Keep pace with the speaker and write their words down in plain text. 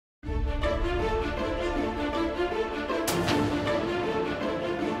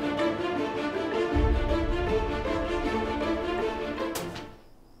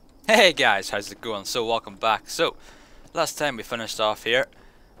Hey guys, how's it going? So welcome back. So last time we finished off here,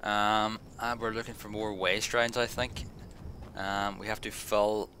 and we're looking for more waste rounds. I think we have to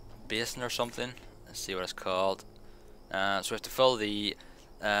fill basin or something. Let's see what it's called. So we have to fill the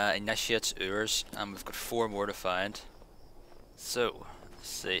initiates ures, and we've got 4 more to find. So let's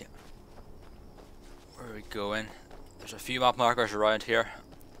see, where are we going? There's a few map markers around here,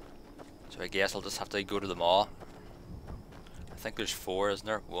 so I guess I'll just have to go to them all. I think there's 4, isn't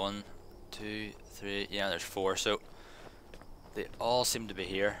there? 1, 2, 3, yeah, there's 4, so they all seem to be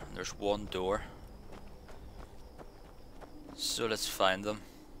here. There's one door, so let's find them.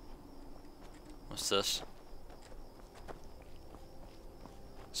 What's this?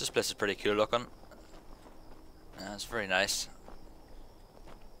 This place is pretty cool looking. It's very nice.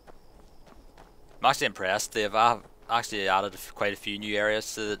 I'm actually impressed. They've actually added quite a few new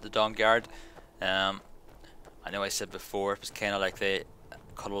areas to the Dawnguard. I know I said before it was kind of like they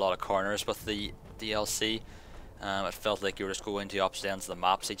cut a lot of corners with the DLC. It felt like you were just going to opposite ends of the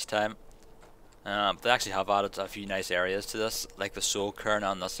maps each time. But they actually have added a few nice areas to this, like the Soul Cairn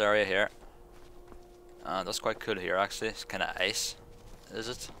on this area here. That's quite cool here actually. It's kind of ice, is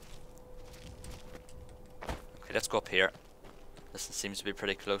it? Okay, let's go up here. This seems to be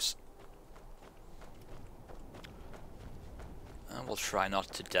pretty close. And we'll try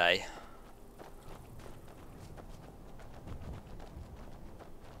not to die.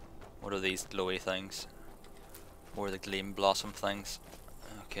 What are these glowy things? Or the gleam blossom things?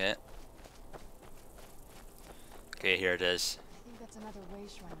 Okay. Okay, here it is. I think that's another way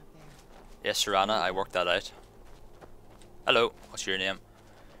shrine up there. Yes, Serana, I worked that out. Hello, what's your name?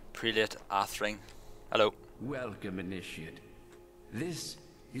 Prelate Athring. Hello. Welcome, Initiate. This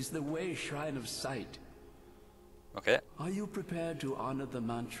is the Way Shrine of Sight. Okay. Are you prepared to honor the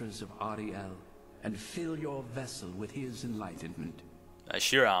mantras of Ariel and fill your vessel with his enlightenment? I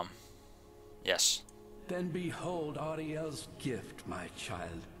sure am. Yes. Then behold Ariel's gift, my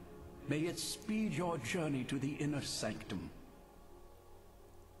child. May it speed your journey to the inner sanctum.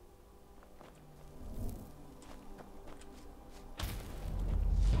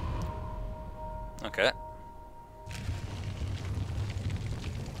 Okay.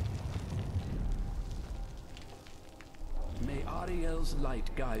 May Ariel's light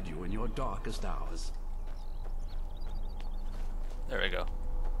guide you in your darkest hours. There we go.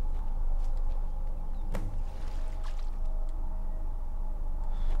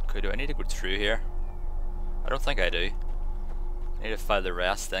 Okay, do I need to go through here? I don't think I do. I need to find the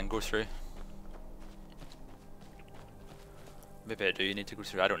rest, then go through. Maybe I do need to go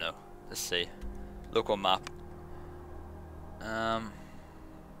through, I don't know. Let's see. Local map.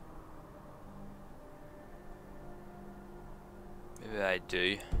 Maybe I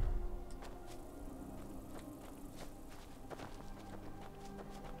do.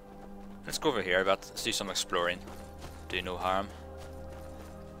 Let's go over here, but let's do some exploring. Do no harm.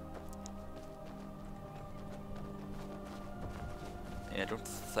 Yeah, I don't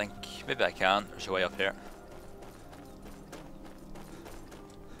think... maybe I can. There's a way up here.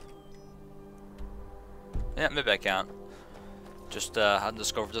 Yeah, maybe I can. Just hadn't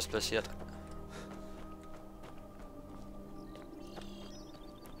discovered this place yet.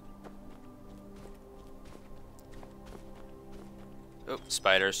 Oh,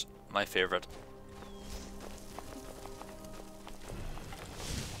 spiders. My favorite.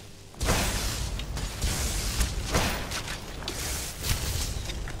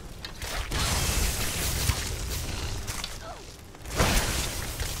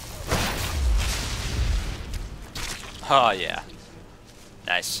 Oh yeah.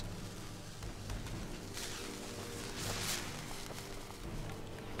 Nice.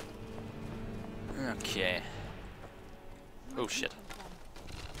 Okay. Oh shit.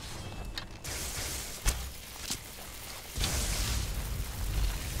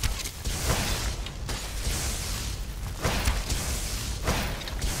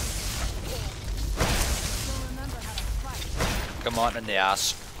 Come on in the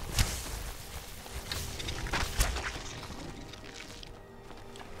ass.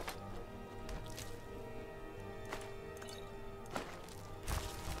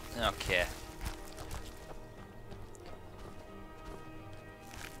 Okay.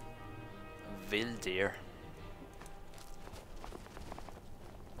 Veil deer.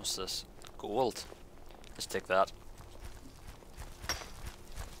 What's this? Gold. Let's take that.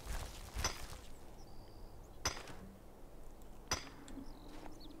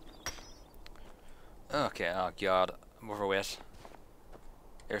 Okay, oh god, I'm overweight.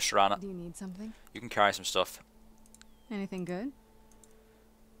 Here, Serana. Do you need something? You can carry some stuff. Anything good?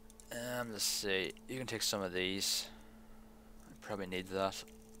 Let's see. You can take some of these. I probably need that.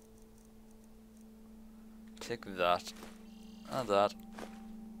 Take that. And that.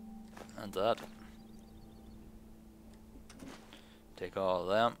 And that. Take all of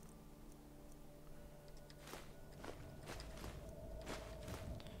them.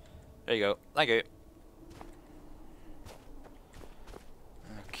 There you go. Thank you.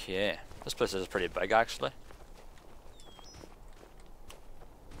 Okay. This place is pretty big actually.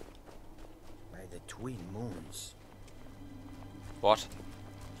 By the twin moons. What?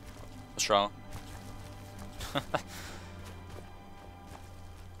 What's wrong?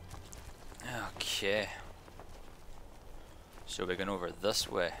 Okay. So we're going over this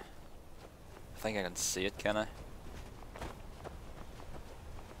way. I think I can see it, can I?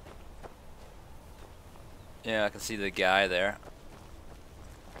 Yeah, I can see the guy there.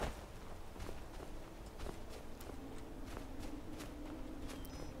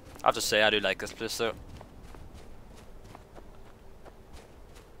 I have to say, I do like this place though.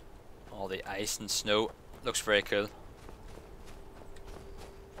 All the ice and snow looks very cool.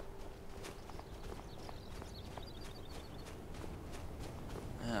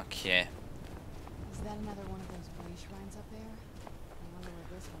 Okay. Is that another one of those way shrines up there? I wonder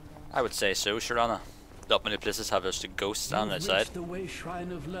where this one goes. I would say so, Sharana. Not many places have just a ghost standing outside. The way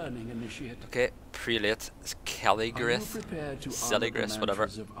shrine of learning, initiate. Okay, prelate, Categorized, Categorized, whatever.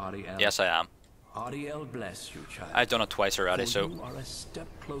 Yes, I am. Ariel bless you, child. I've done it twice already, For so you are a step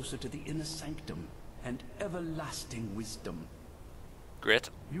closer to the inner sanctum and everlasting wisdom. great.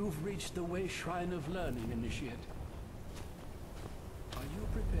 You've reached the way shrine of learning, initiate. Are you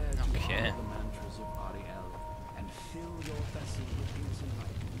prepared to Okay. honor the mantras of Ariel and fill your vessel with his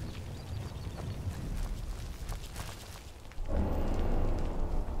enlightenment?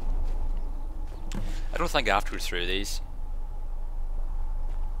 I don't think I have to go through these.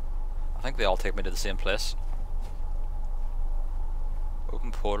 I think they all take me to the same place.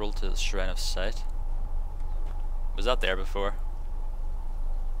 Open portal to the Shrine of Sight. Was that there before?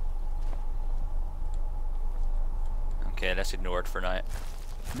 Okay, let's ignore it for now.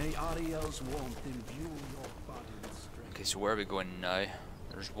 May Ariel's warmth imbue your body with strength. Okay, so where are we going now?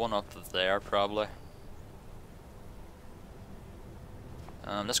 There's one up there probably.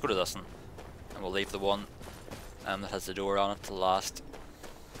 Let's go to this one. And we'll leave the one that has the door on it to last.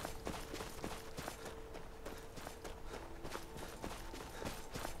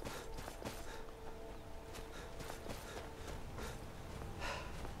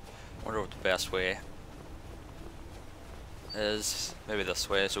 Wonder what the best way is. Maybe this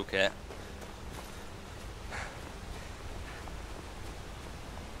way is okay.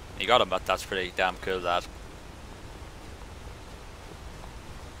 You gotta admit that's pretty damn cool, that.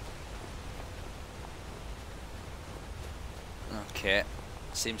 Okay,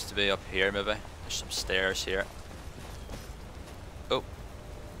 seems to be up here maybe. There's some stairs here. Oh,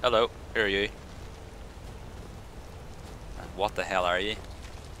 hello, who are you? And what the hell are you?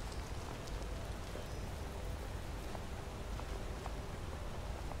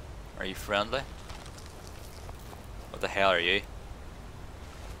 Are you friendly? What the hell are you?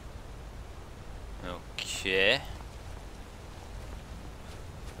 Okay.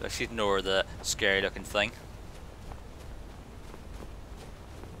 Let's ignore the scary looking thing.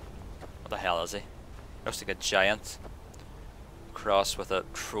 What the hell is he? Looks like a giant cross with a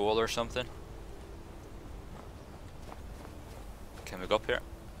troll or something. Can we go up here?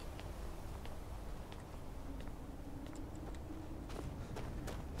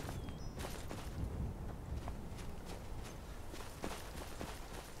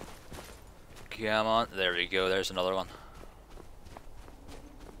 Come on, there we go, there's another one.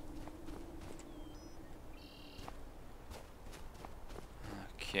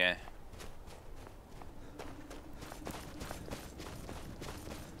 Okay.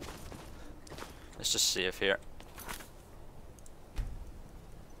 Let's just save here.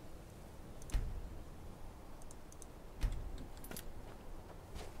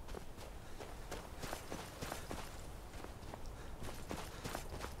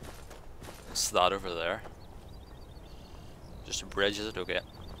 What's that over there? Just a bridge, is it? Okay.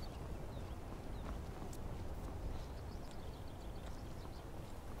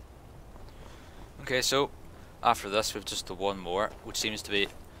 Okay, so after this we've just the one more, which seems to be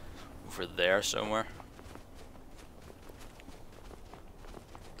over there somewhere.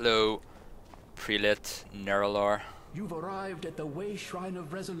 Hello, Prelate Nerelar. You've arrived at the way shrine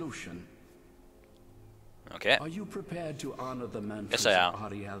of resolution. Okay. Are you prepared to honor the mantras Yes, I am.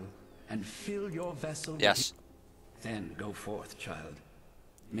 of Ariel and fill your vessel Yes. with... Then go forth, child.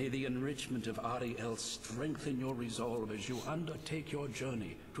 May the enrichment of Ariel strengthen your resolve as you undertake your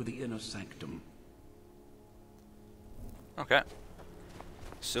journey to the inner sanctum. Okay.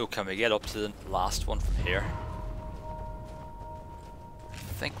 So can we get up to the last one from here?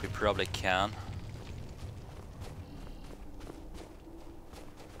 think we probably can.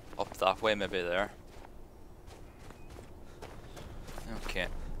 Up that way, maybe there. Okay,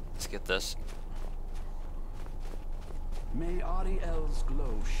 let's get this. May Ariel's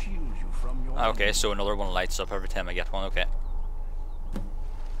glow shield you from your Okay, so another one lights up every time I get one, okay.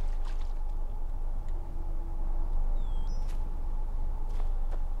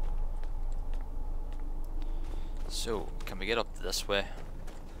 So, can we get up this way?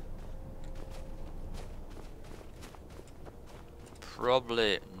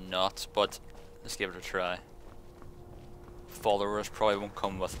 Probably not, but let's give it a try. Followers probably won't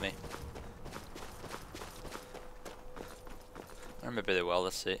come with me. Or maybe they will,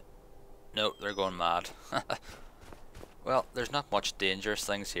 let's see. No, they're going mad. Well, there's not much dangerous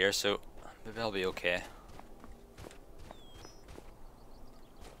things here, so maybe I'll be okay.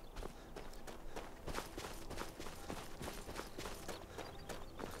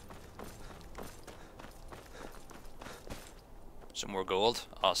 Some more gold,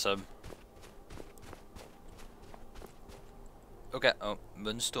 awesome. Okay, oh,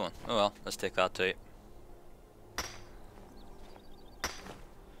 moonstone. Oh well, let's take that too.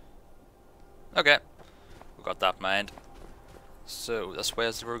 Okay, we got that mined. So this way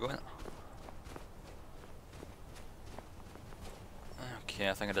is where we're going. Okay,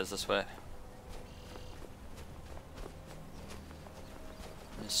 I think it is this way.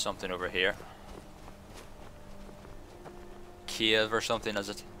 There's something over here. Cave or something, is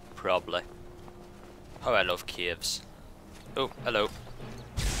it? Probably. Oh, I love caves. Oh, hello.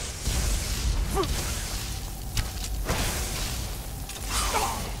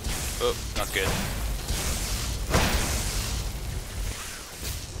 Oh, not good.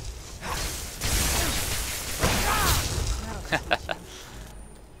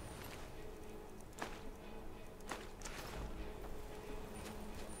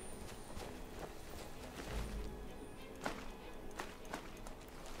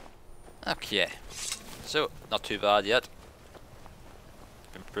 Okay, so not too bad yet.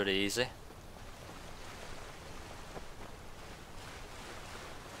 Been pretty easy.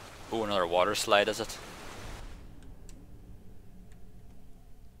 Oh, another water slide, is it?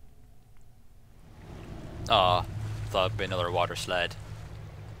 Ah, thought it'd be another water slide.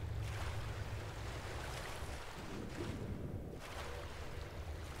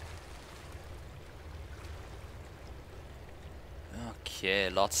 Okay,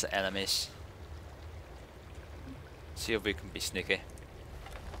 lots of enemies. See if we can be sneaky.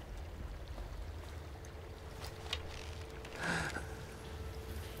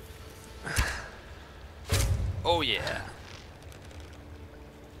 Oh yeah.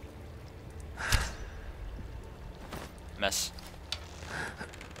 Miss.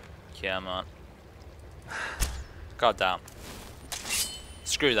 Come on. God damn.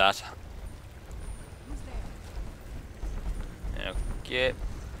 Screw that. Okay.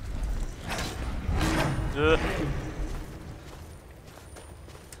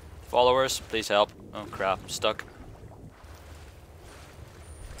 Followers, please help. Oh crap, I'm stuck.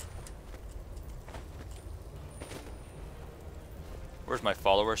 Where's my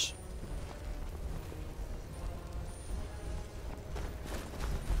followers?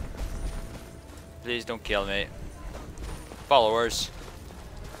 Please don't kill me. Followers.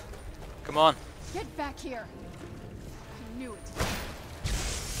 Come on. Get back here. I knew it.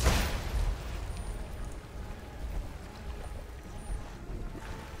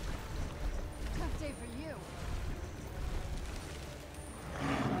 Tough day for you.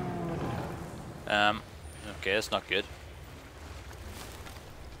 Okay, that's not good.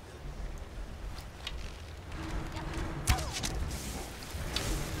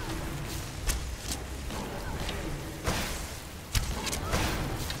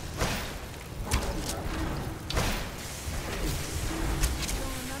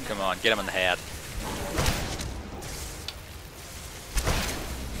 Come on, get him in the head.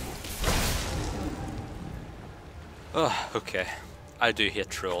 Oh, okay. I do hate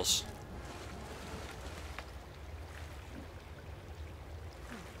trolls.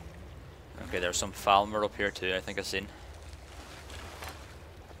 Okay, there's some Falmer up here too, I think I've seen.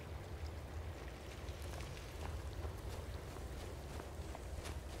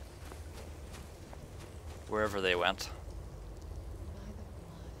 Wherever they went.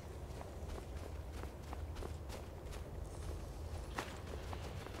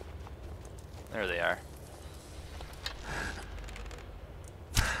 There they are.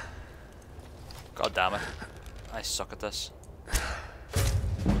 God damn it. I suck at this.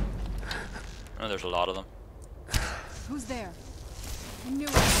 Oh, there's a lot of them. Who's there? I knew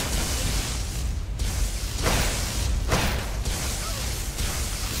it.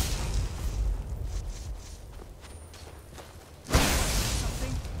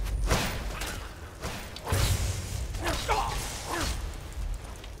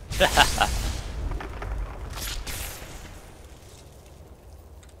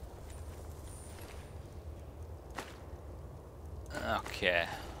 Okay.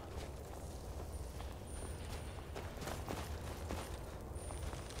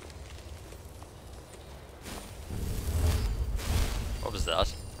 What was that?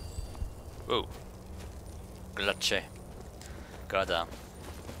 Whoa. Glitchy. Goddamn.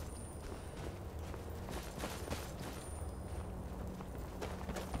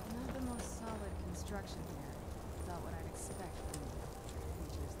 Not the most solid construction here. Not what I'd expect from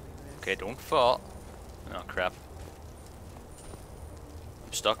creatures like this. Okay, don't fall. Oh crap.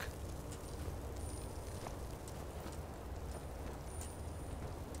 I'm stuck.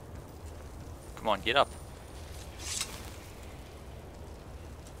 Come on, get up.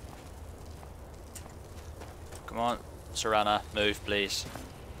 Come on, Serana, move please.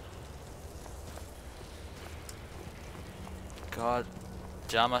 God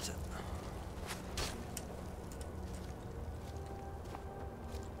damn it.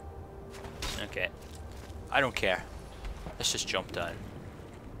 Okay. I don't care. Let's just jump down.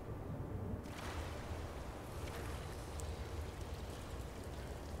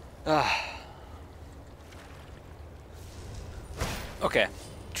 Okay,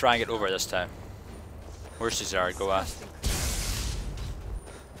 try and get over this time. Where's the Zargo at?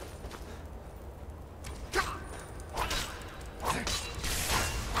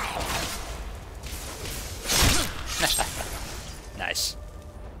 Nice.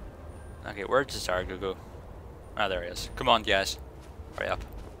 Okay, where did Zargo go? Ah, there he is. Come on, guys. Hurry up.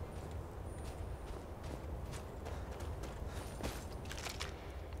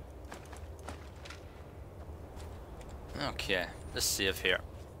 Okay, let's save here.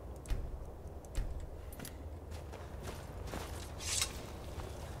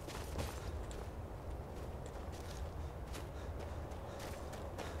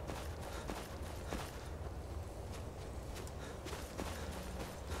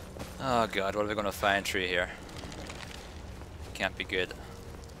 Oh god, what are we gonna find through here? Can't be good.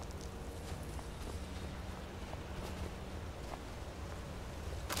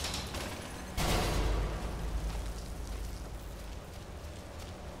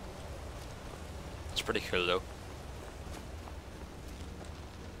 It's pretty cool though.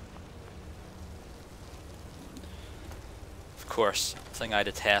 Of course, the thing I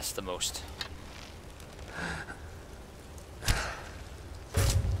detest the most.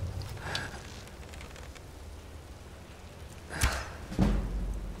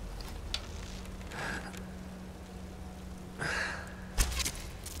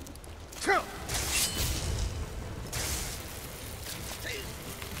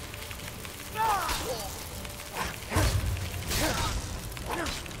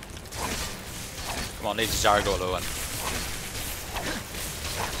 Come on, leave Zargo alone.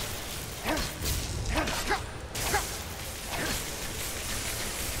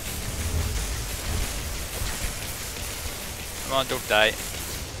 Come on, don't die.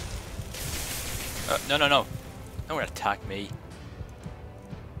 No, no, no. Don't want to attack me.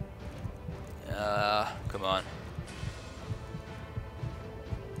 Come on.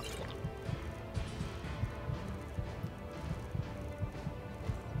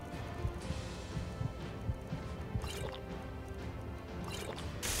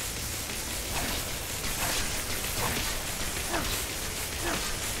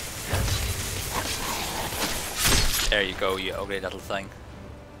 There you go, you ugly little thing.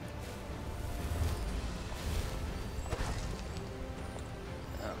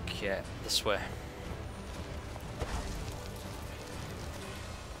 Okay, this way.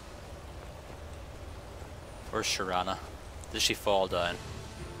 Where's Serana? Did she fall down?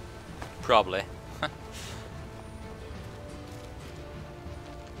 Probably.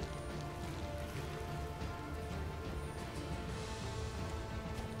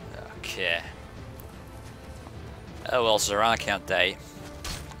 Okay. Oh well, Serana can't die.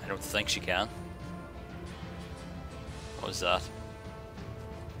 I don't think she can. What was that?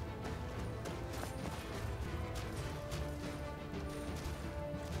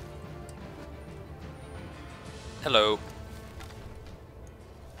 Hello.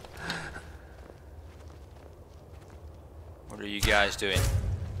 What are you guys doing?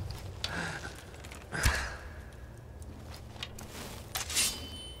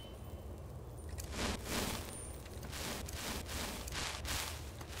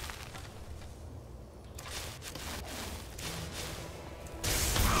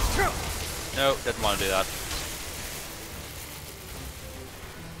 No, didn't want to do that.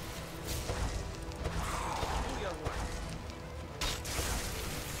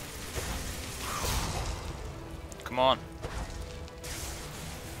 Come on.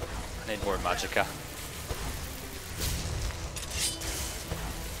 Need more magicka.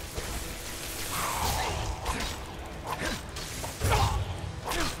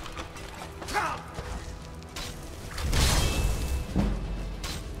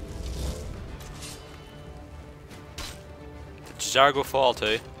 Did Jargo fall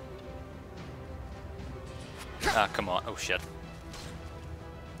too? Ah, come on. Oh shit.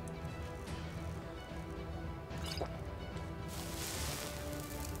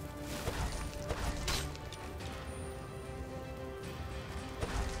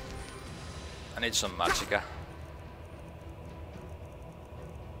 I need some magicka.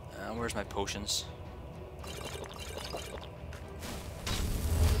 Where's my potions?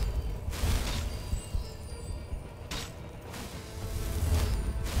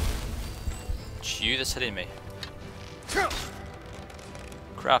 It's you that's hitting me.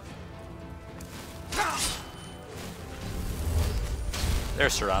 Crap.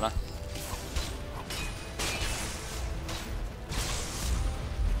 There's Serana.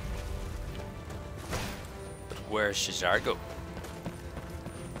 But where's Shizargo?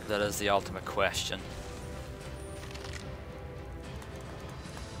 That is the ultimate question.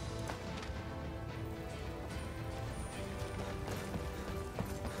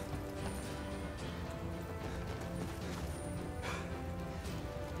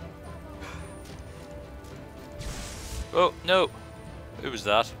 Oh, no! Who was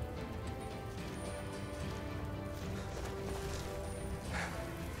that?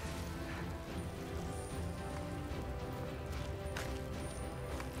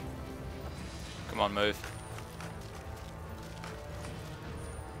 Come on, move.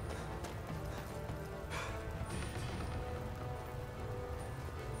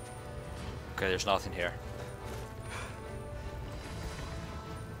 Okay, there's nothing here.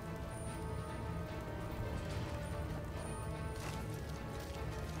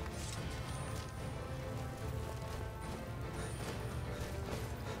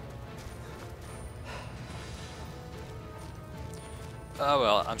 Oh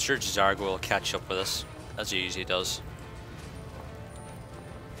well, I'm sure Jizargo will catch up with us, as he usually does.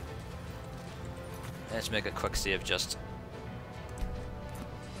 Let's make a quick save just.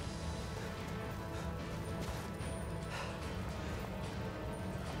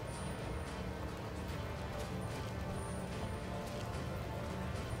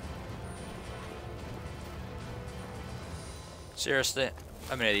 Seriously?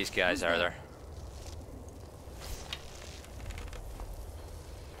 How many of these guys are there?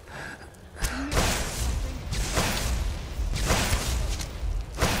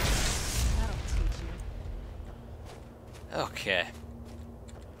 Okay.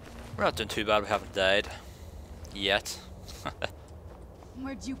 We're not doing too bad, we haven't died. Yet.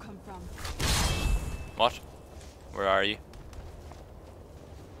 Where'd you come from? What? Where are you?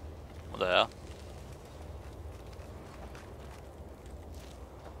 What the hell?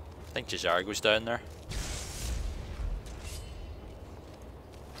 I think Jizargo's down there.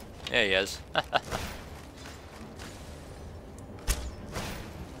 Yeah, he is.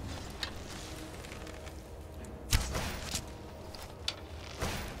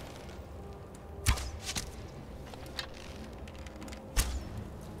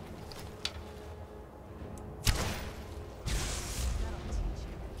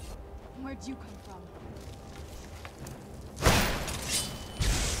 Where'd you come from?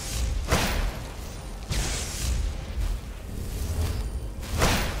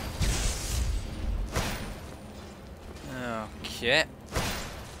 Okay.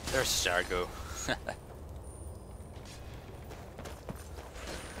 There's Jargo.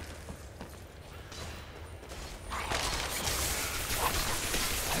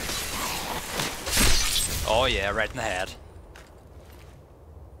 Oh yeah, right in the head.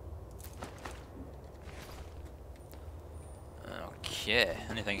 Okay,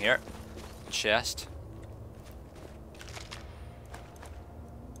 anything here? Chest.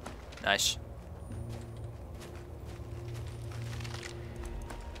 Nice.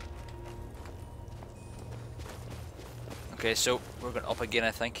 Okay, so we're going up again, I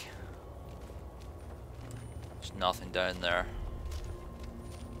think. There's nothing down there.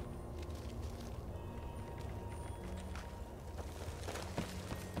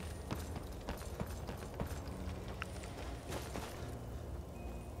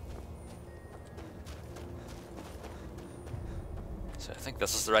 So I think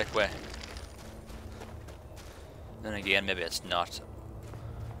this is the right way. Then again, maybe it's not.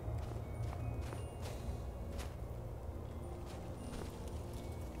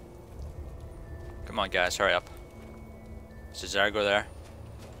 Come on guys, hurry up. Is Zargo there?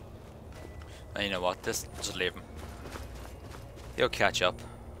 And you know what, just leave him. He'll catch up.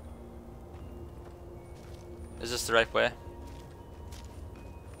 Is this the right way? I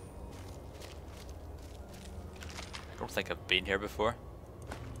don't think I've been here before.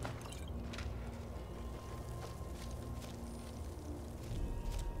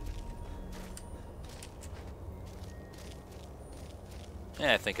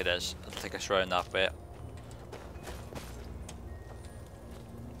 Yeah, I think it is. I think it's around that way.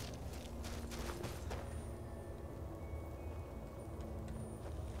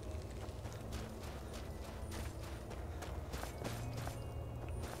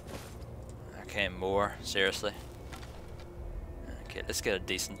 Okay, more, seriously. Okay, let's get a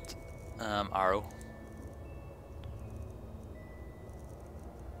decent arrow.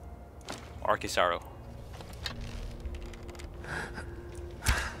 Arcus arrow.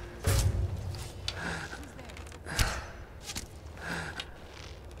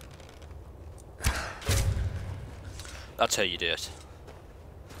 That's how you do it.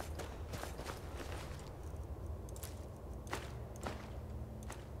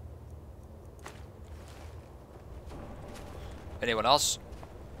 Anyone else?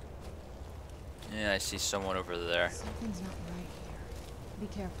 Yeah, I see someone over there. Something's not right here. Be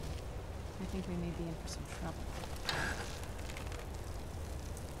careful. I think we may be in for some trouble.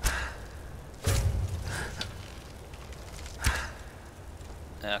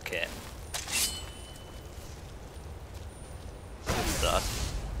 Okay. What's that?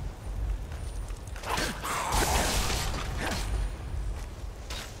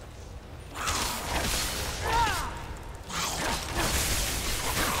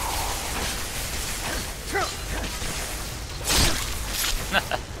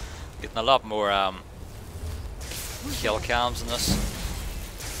 Getting a lot more kill cams in this.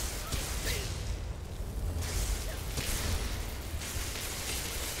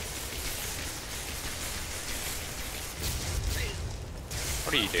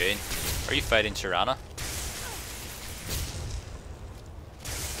 What are you doing? Are you fighting Tirana?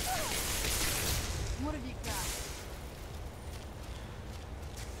 What have you got?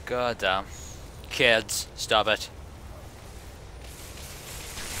 God damn. Kids, stop it.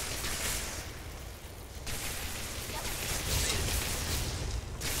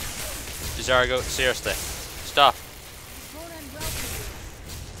 Zargo, seriously. Stop.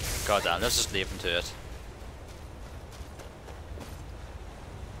 God damn, let's just leave him to it.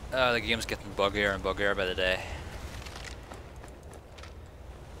 The game's getting buggier and buggier by the day.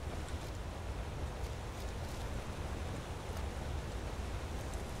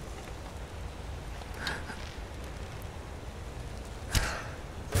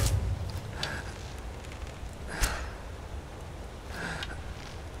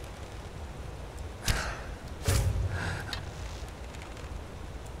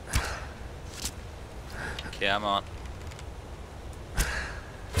 Okay, I'm on.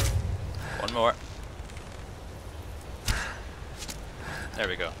 One more. There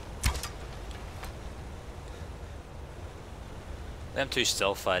we go. Them two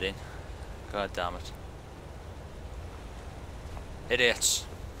still fighting. God damn it. Idiots.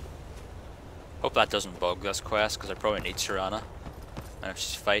 Hope that doesn't bug this quest, because I probably need Tirana. And if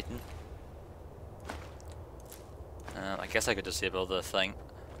she's fighting. I guess I could disable the thing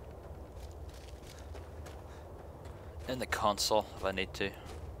in the console if I need to.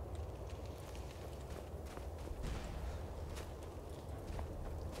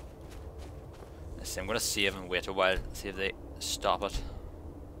 Let's see, I'm gonna save and wait a while, see if they stop it.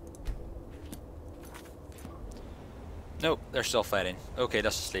 Nope, they're still fighting. Okay,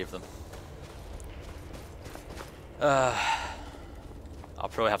 let's just leave them. I'll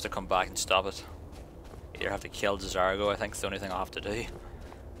probably have to come back and stop it. Either have to kill Zargo, I think it's the only thing I'll have to do.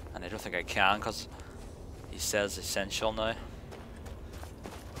 And I don't think I can, because he says essential now.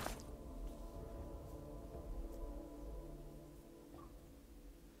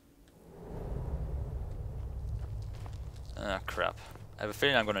 Ah, crap. I have a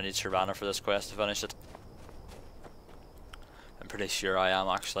feeling I'm going to need Tirana for this quest to finish it. I'm pretty sure I am,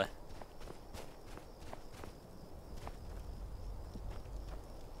 actually.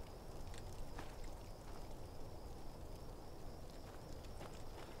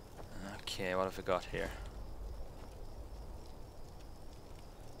 Okay, what have we got here?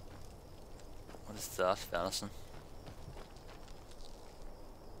 What is that? Venison.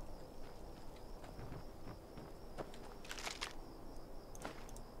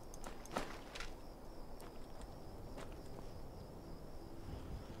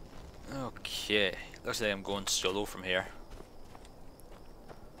 Okay, looks like I'm going solo from here.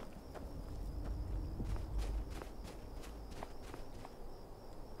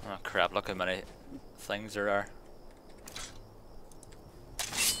 Oh crap, look how many things there are.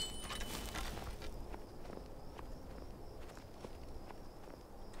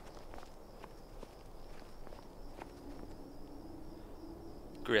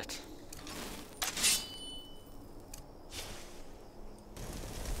 Great.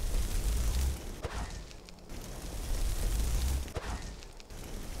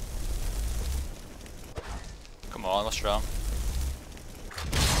 Come on, what's wrong?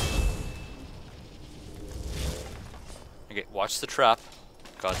 Okay, watch the trap.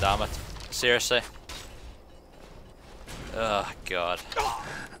 God damn it. Seriously? Oh god.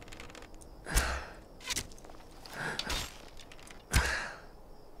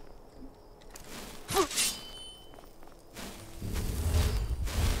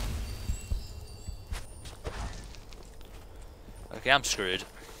 Okay, I'm screwed.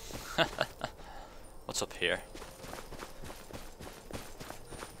 What's up here?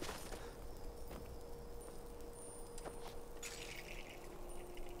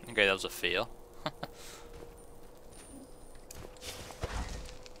 Okay, that was a fail.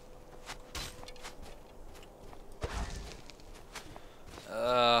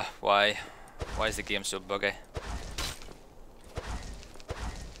 Why? Why is the game so buggy?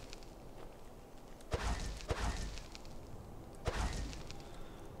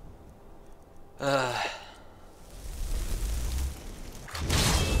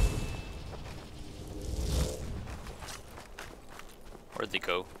 Where'd they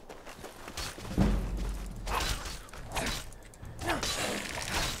go?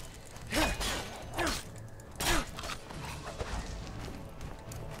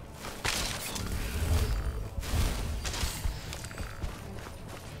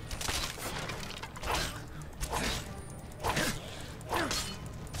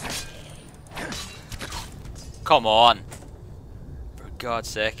 Come on! For God's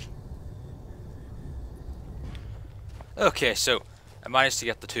sake. Okay, so I managed to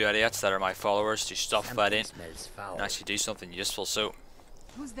get the two idiots that are my followers to stop fighting and actually do something useful, so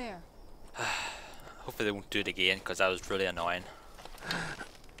Who's there? hopefully they won't do it again, because that was really annoying.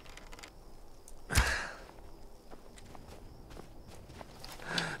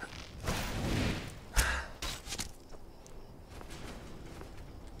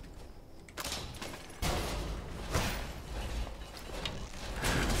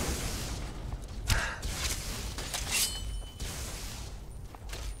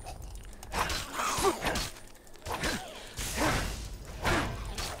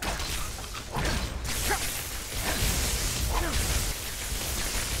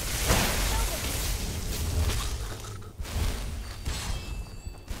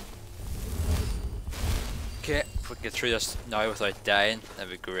 Okay, if we can get through this now without dying, that'd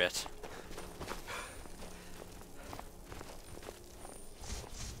be great.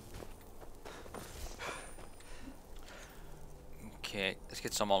 Okay, let's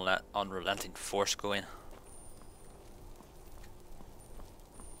get some unrelenting force going.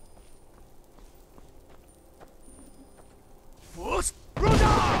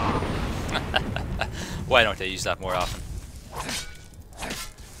 Why don't I use that more often?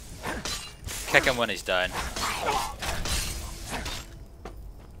 Kick him when he's down.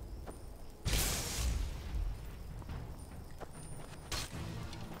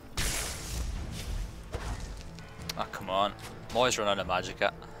 Oh, come on. I'm always running out of magic.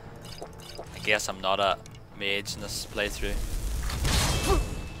 I guess I'm not a mage in this playthrough.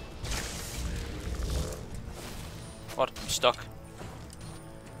 What? I'm stuck.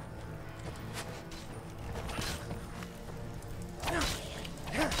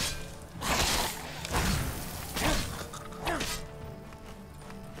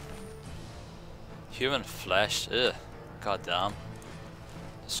 Human flesh, ugh, god damn.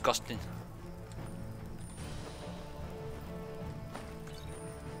 Disgusting.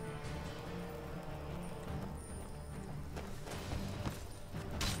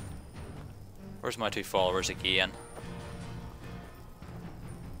 Where's my two followers again?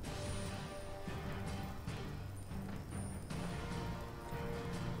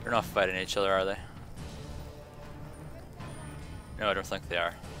 They're not fighting each other, are they? No, I don't think they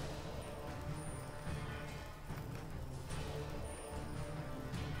are.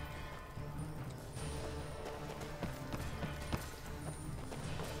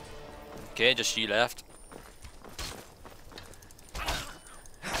 Okay, just you left.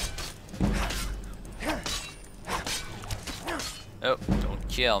 Oh, don't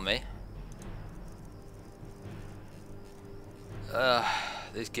kill me.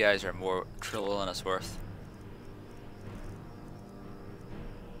 These guys are more trouble than it's worth.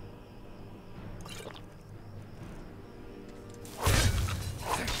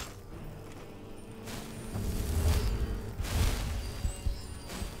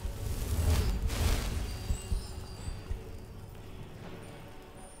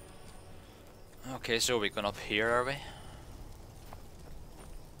 Okay, so we're going up here, are we?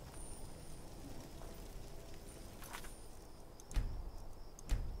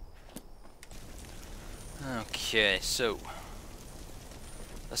 Okay, so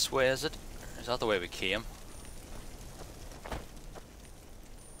this way, is it? Is that the way we came?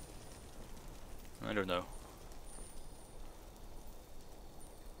 I don't know.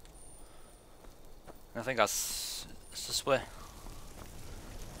 I think it's this way.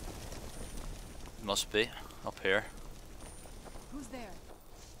 It must be up here. Who's there?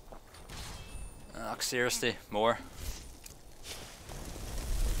 Seriously, more.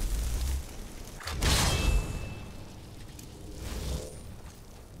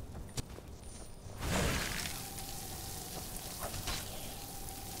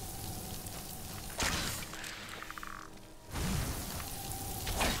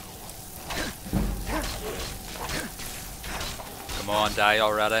 Come on, die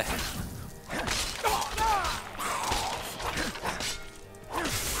already.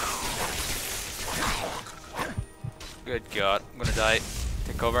 Good God, I'm gonna die.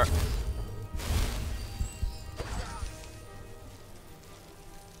 Take cover.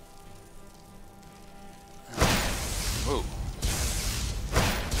 Whoa.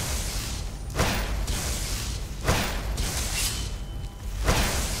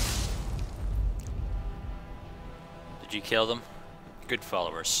 Did you kill them? Good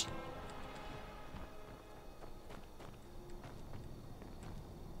followers.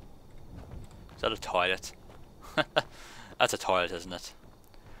 Is that a toilet? That's a toilet, isn't it?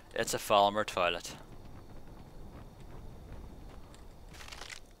 It's a Falmer toilet.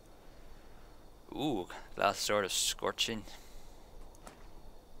 Ooh, glass sword of scorching.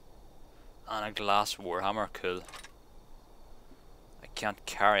 And a glass warhammer, cool. I can't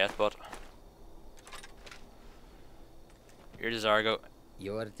carry it, but here's Zargo.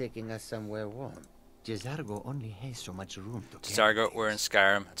 You are taking us somewhere warm. J'zargo only has so much room to Zargo, we're in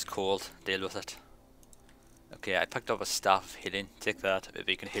Skyrim. It's cold. Deal with it. Okay, I picked up a staff of healing. Take that.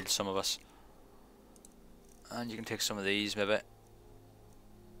 Maybe you can heal some of us. And you can take some of these, maybe.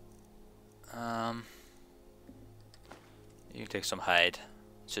 You can take some hide.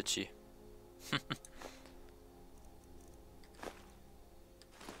 Suits you.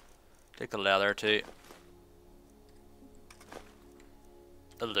 Take the leather too.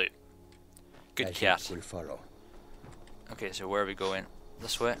 That'll do. Good cat. Will follow. Okay, so where are we going?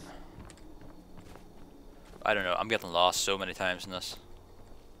 This way? I don't know, I'm getting lost so many times in this.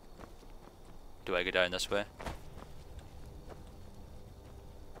 Do I go down this way?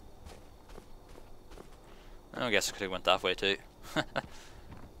 I guess I could have went that way too.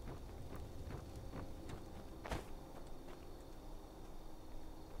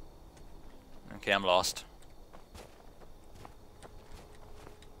 Okay, I'm lost.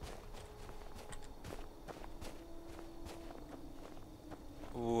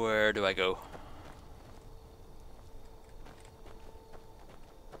 Where do I go?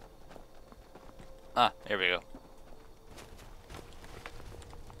 Ah, here we go.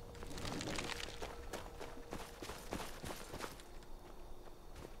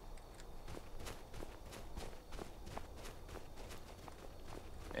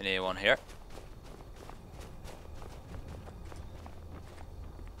 Anyone here?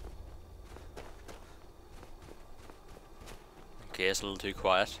 Okay, it's a little too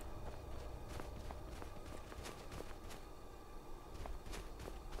quiet.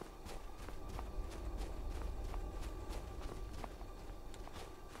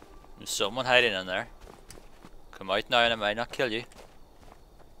 There's someone hiding in there. Come out now and I might not kill you.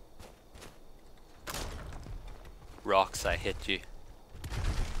 Rocks, I hit you.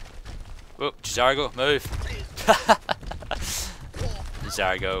 Whoa, Zargo, move!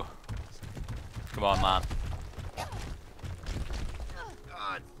 Zargo. Come on, man.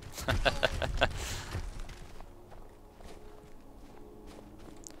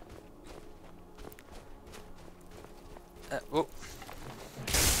 Whoa.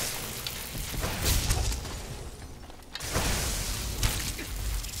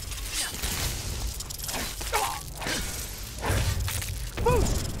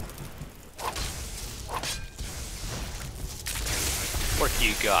 What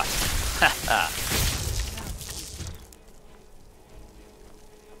you got?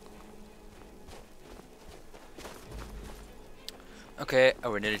 Okay,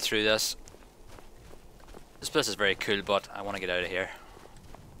 we're nearly through this. This place is very cool, but I want to get out of here.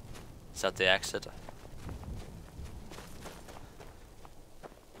 Is that the exit?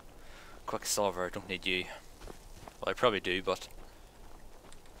 Quicksilver, don't need you. Well, I probably do, but...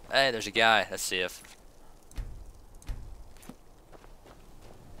 Hey, there's a guy. Let's see if...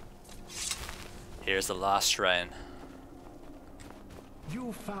 Here's the last shrine.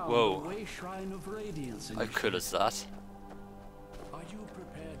 You found Whoa. the way shrine of radiance in How cool is that? Are you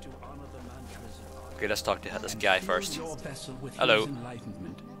prepared to honor the mantras of Okay, let's talk to this guy first. Your vessel with Hello. his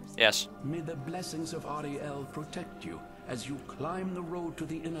enlightenment. Yes. May the blessings of Ariel protect you as you climb the road to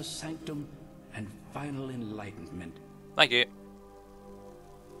the inner sanctum and final enlightenment. Thank you.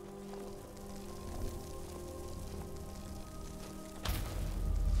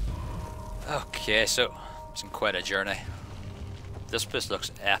 Okay, so it's been quite a journey. This place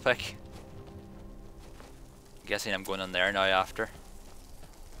looks epic. Guessing I'm going in there now after.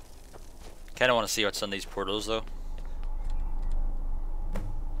 Kinda wanna see what's in these portals though.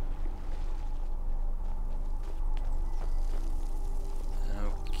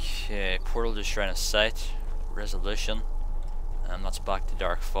 Okay, portal to Shrine of Sight, Resolution, and that's back to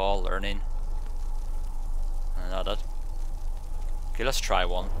Darkfall, Learning. And that's it. Okay, let's try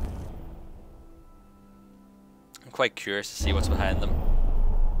one. I'm quite curious to see what's behind them.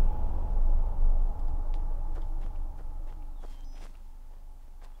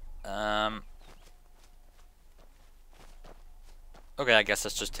 Okay, I guess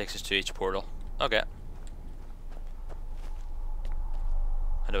this just takes us to each portal. Okay.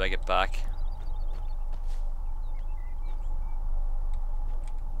 How do I get back?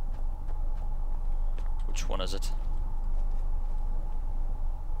 Which one is it?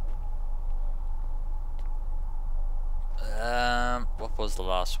 What was the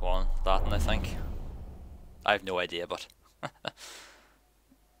last one? That one, I think. I have no idea, but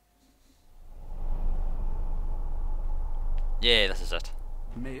yeah, this is it.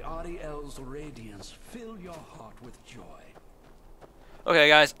 May Ariel's radiance fill your heart with joy. Okay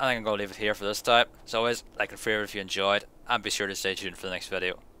guys, I think I'm going to leave it here for this time. As always, like and favorite if you enjoyed, and be sure to stay tuned for the next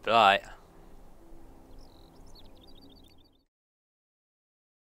video. Bye.